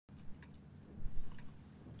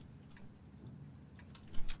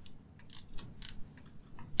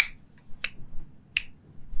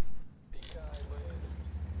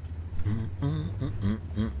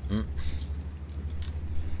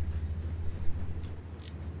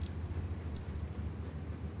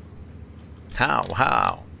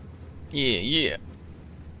How? Yeah.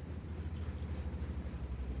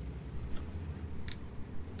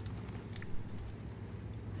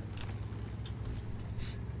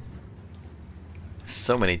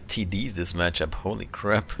 So many TDs this matchup, holy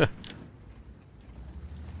crap.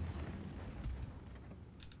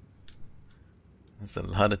 There's a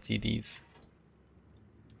lot of TDs.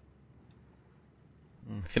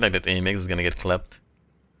 I feel like that AMX is gonna get clapped.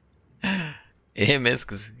 AMX,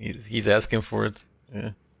 cause he's asking for it.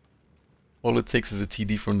 Yeah. All it takes is a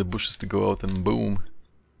TD from the bushes to go out and boom.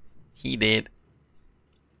 He did.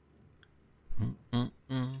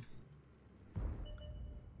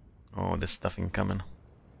 Oh, there's stuff incoming.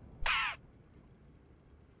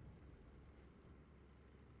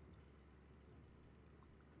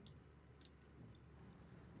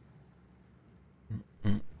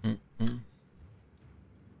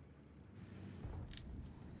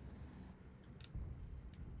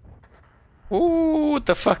 Ooh, what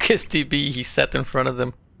the fuck is TB? He sat in front of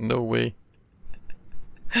them. No way.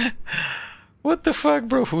 What the fuck,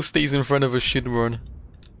 bro? Who stays in front of a shitborn?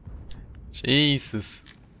 Jesus.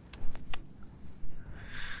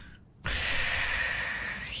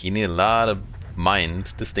 You need a lot of mind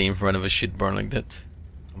to stay in front of a shitborn like that.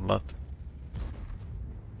 A lot.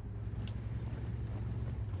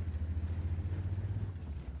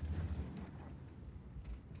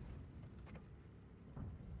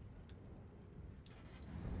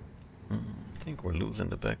 I think we're losing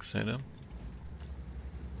the backside, huh? I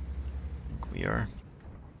think we are.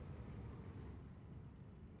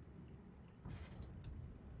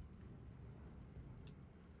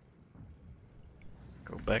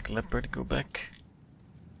 Go back, leopard, go back.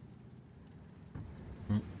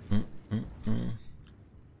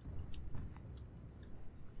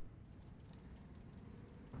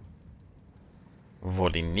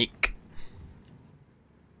 Volinik.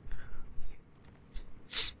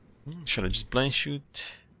 Should I just blind shoot?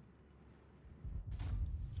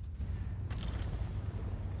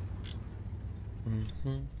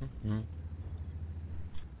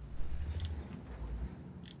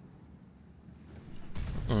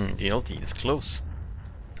 The LT is close.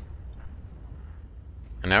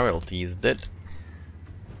 And our LT is dead.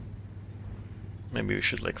 Maybe we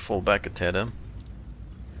should like fall back a tad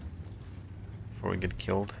before we get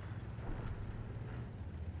killed.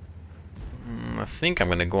 I think I'm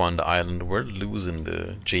gonna go on the island. We're losing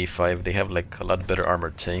the J5. They have like a lot better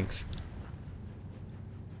armored tanks.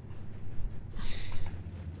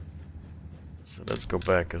 So let's go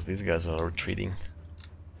back because these guys are retreating.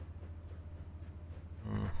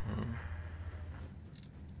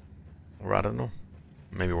 Or I don't know.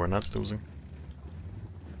 Maybe we're not losing.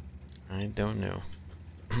 I don't know.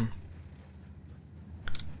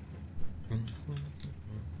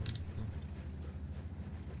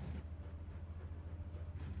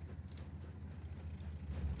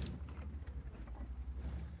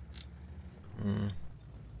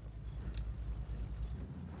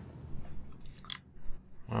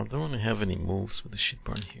 Well, I don't really have any moves with the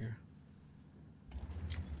shitbarn here.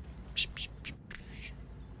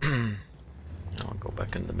 I'll go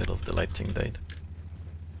back in the middle of the lighting died.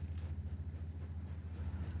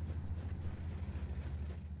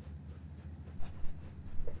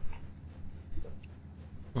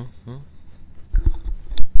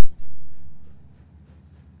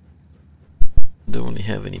 Don't really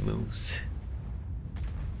have any moves.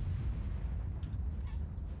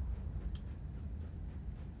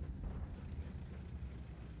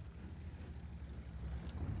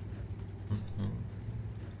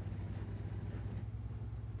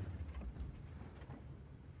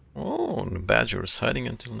 Oh, the Badger is hiding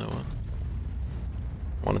until now.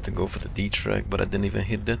 Wanted to go for the D-track, but I didn't even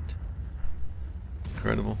hit that.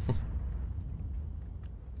 Incredible.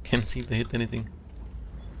 Can't seem to hit anything.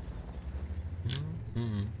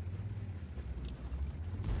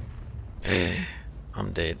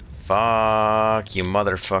 I'm dead. Fuck you,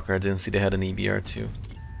 motherfucker. I didn't see they had an EBR too.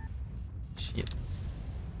 Shit.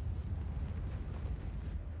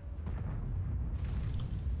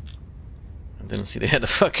 I didn't see they had a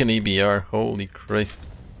fucking EBR. Holy Christ.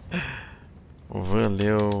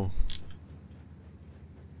 Overleo.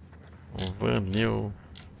 Overleo.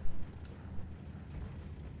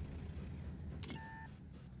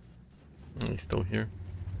 He's still here.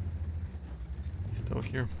 He's still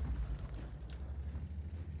here.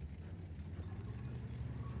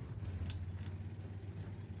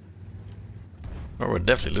 Oh, we're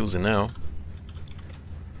definitely losing now.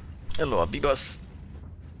 Hello, Abibas.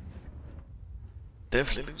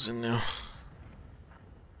 Definitely losing now.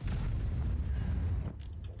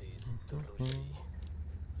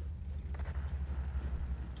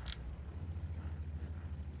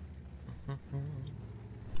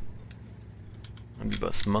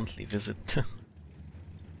 Bus monthly visit.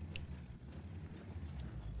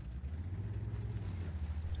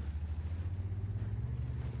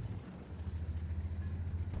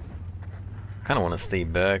 Kinda wanna stay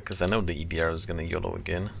back, because I know the EBR is gonna YOLO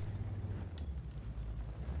again.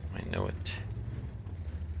 I know it.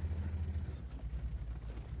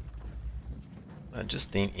 I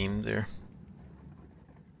just ain't in there.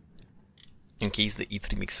 In case the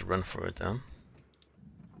E3 makes a run for it, huh?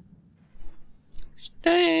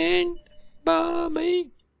 Stand by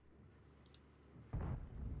me.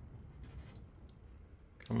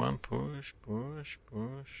 Come on, push, push,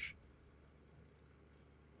 push.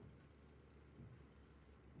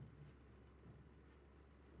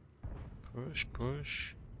 Push,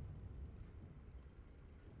 push.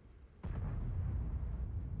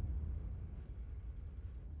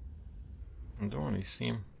 I don't really see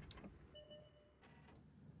him.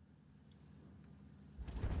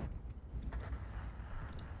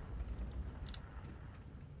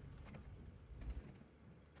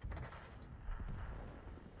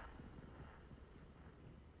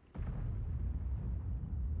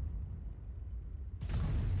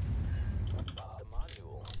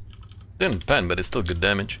 Didn't pen, but it's still good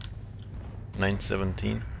damage.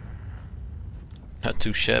 917. Not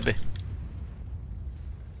too shabby.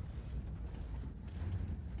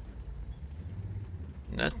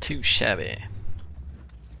 Not too shabby.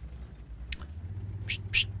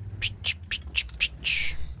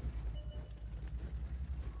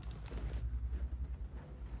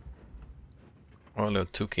 Oh no,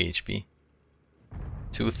 2k HP.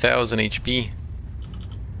 2000 HP.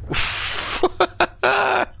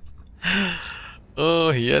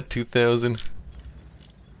 Oh, he had 2000.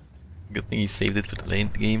 Good thing he saved it for the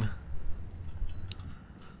late game.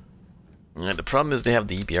 Yeah, the problem is they have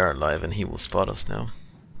the EBR live and he will spot us now.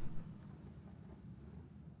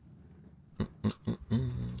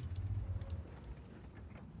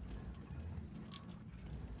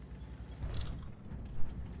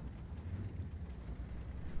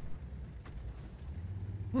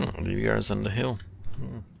 The EBR is on the hill.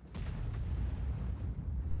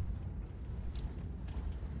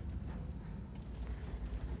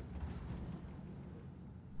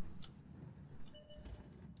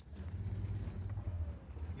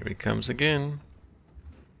 Here he comes again.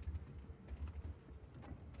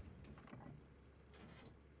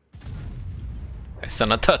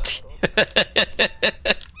 Sanatati.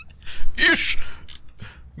 Ish.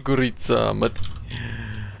 Gurica mat.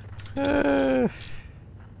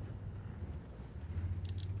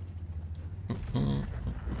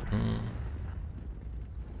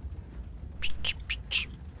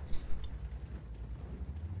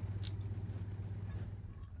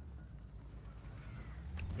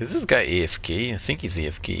 Is this guy AFK? I think he's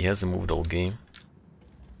AFK. He hasn't moved all game.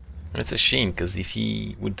 It's a shame, because if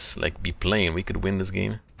he would like be playing, we could win this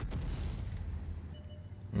game.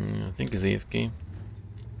 I think he's AFK.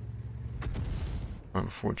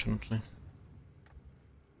 Unfortunately.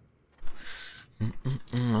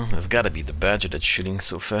 There's gotta be the Badger that's shooting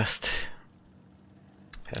so fast.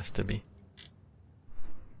 Has to be.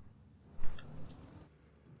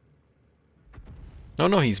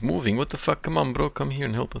 No, he's moving. What the fuck? Come on, bro. Come here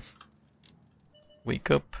and help us. Wake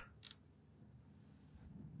up.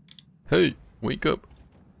 Hey, wake up.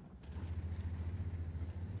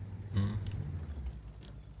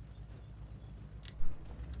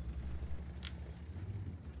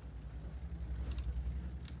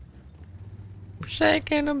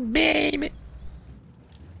 Shaking a baby.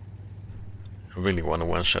 I really want to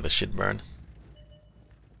one-shot a shit barn.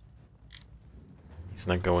 He's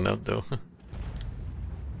not going out though.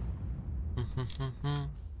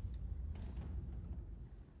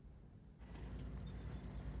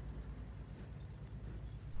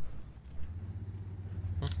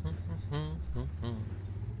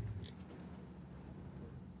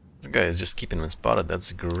 This guy is just keeping him spotted.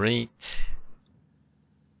 That's great.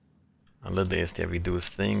 I'll let the STV do his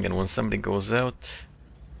thing, and when somebody goes out,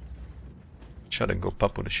 try to go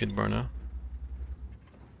pop with a shit bar now.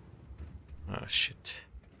 Oh shit.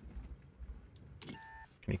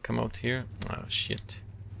 Can he come out here? Oh shit.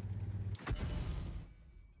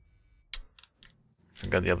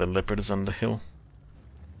 Forgot the other leopard is on the hill.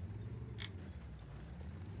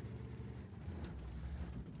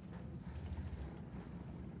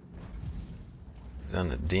 He's on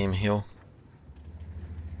the damn hill.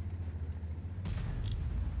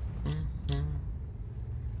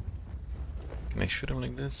 Can I shoot him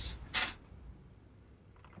like this?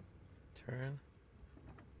 Turn.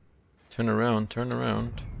 Turn around, turn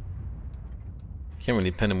around. Can't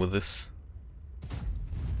really pen him with this.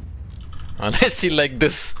 Unless he like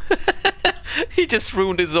this. He just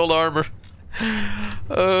ruined his whole armor.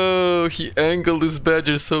 Oh, he angled his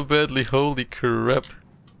badger so badly. Holy crap.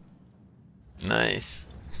 Nice.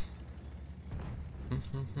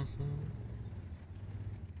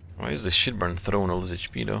 Why is the shitburn throwing all his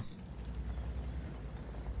HP though?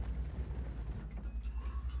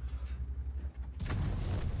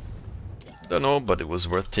 Don't know, but it was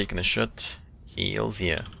worth taking a shot. Heals,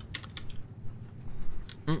 yeah.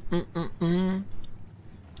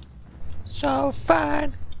 So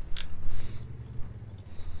fun.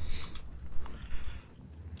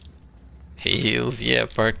 Heals, yeah,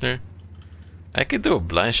 partner. I could do a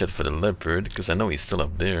blind shot for the leopard, because I know he's still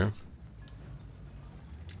up there.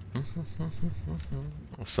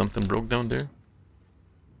 Something broke down there.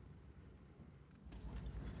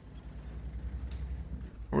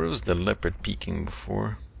 Where was the leopard peeking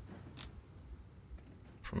before?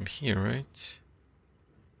 From here, right?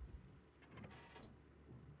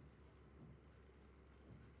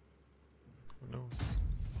 Who knows?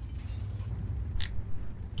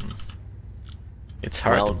 It's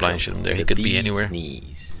hard to blind shoot him there. He could be anywhere.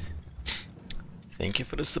 Knees. Thank you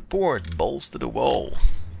for the support. Balls to the wall.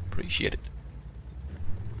 Appreciate it.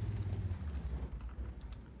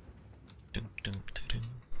 Dun, dun, dun, dun.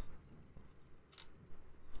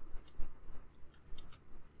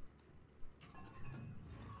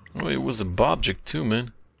 Oh, it was a bobject too,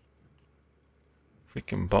 man.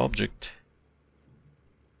 Freaking bobject.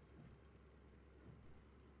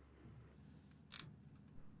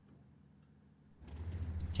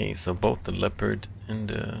 Okay, so both the leopard and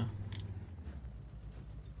the...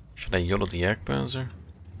 Should I YOLO the Yakpanzer?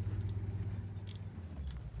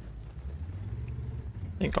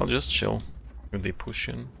 I think I'll just chill when they push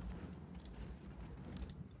in.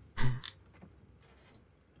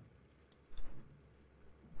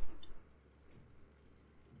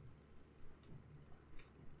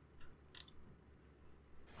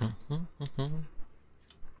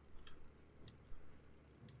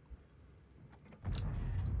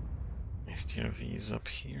 STRV is up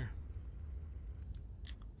here.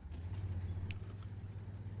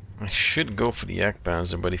 I should go for the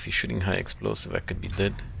Yakpanzer, but if he's shooting high explosive, I could be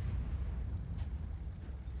dead.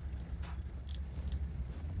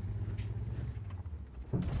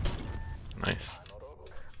 Nice.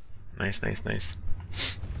 Nice, nice, nice.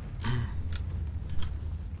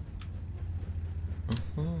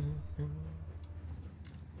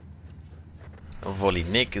 Volley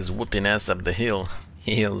Nick is whooping ass up the hill.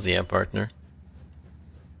 Heals, yeah, partner.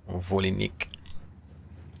 Volley Nick.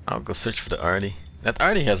 I'll go search for the Artie. That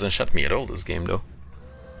Artie hasn't shot me at all this game, though.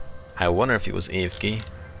 I wonder if he was AFK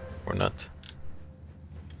or not.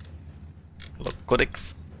 Hello,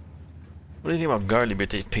 Codex. What do you think about Guard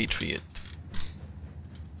Liberté Patriot?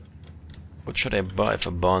 What should I buy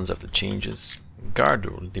for bonds after changes? Guard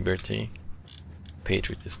Liberté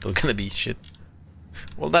Patriot is still gonna be shit.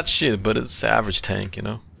 Well, that's shit, but it's average tank, you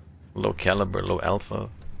know? Low caliber, low alpha.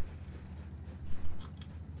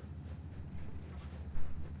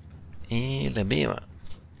 Et la bima.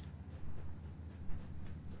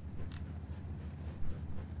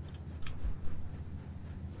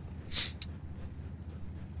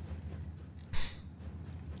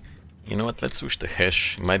 You know what, let's switch to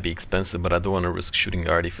Hesh. It might be expensive, but I don't want to risk shooting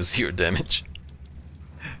Artie for 0 damage.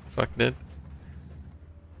 Fuck that.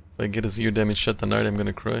 If I get a 0 damage shot on Artie, I'm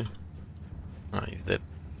gonna cry. Ah, he's dead.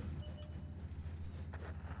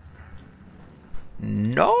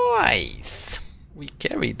 Nice! We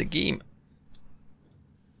carried the game.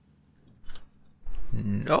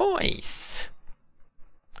 Nice!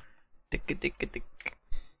 Tick tick tick.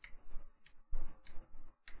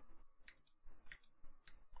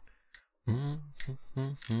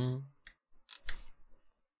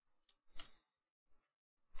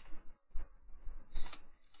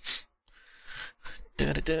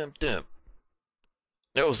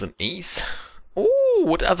 That was an ace. Oh,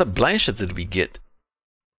 what other blind shots did we get?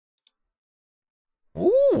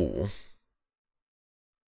 Ooh.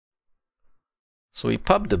 So we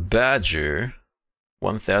popped the Badger,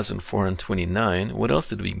 1429. What else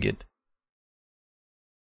did we get?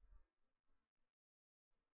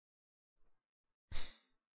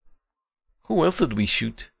 Who else did we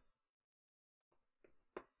shoot?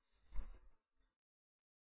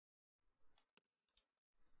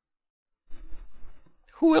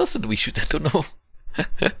 Who else did we shoot? I don't know.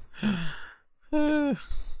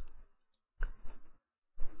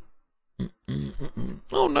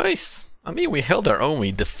 Oh, nice. I mean, we held our own.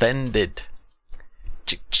 We defended.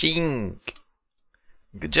 Ching.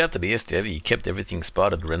 Good job to the STRV. He kept everything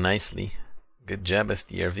spotted real nicely. Good job,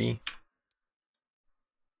 STRV.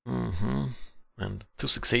 And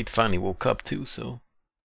 268 finally woke up too, so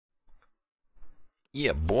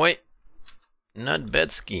Yeah, boy. Not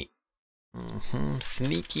Betsky.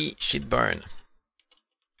 Sneaky shit barn.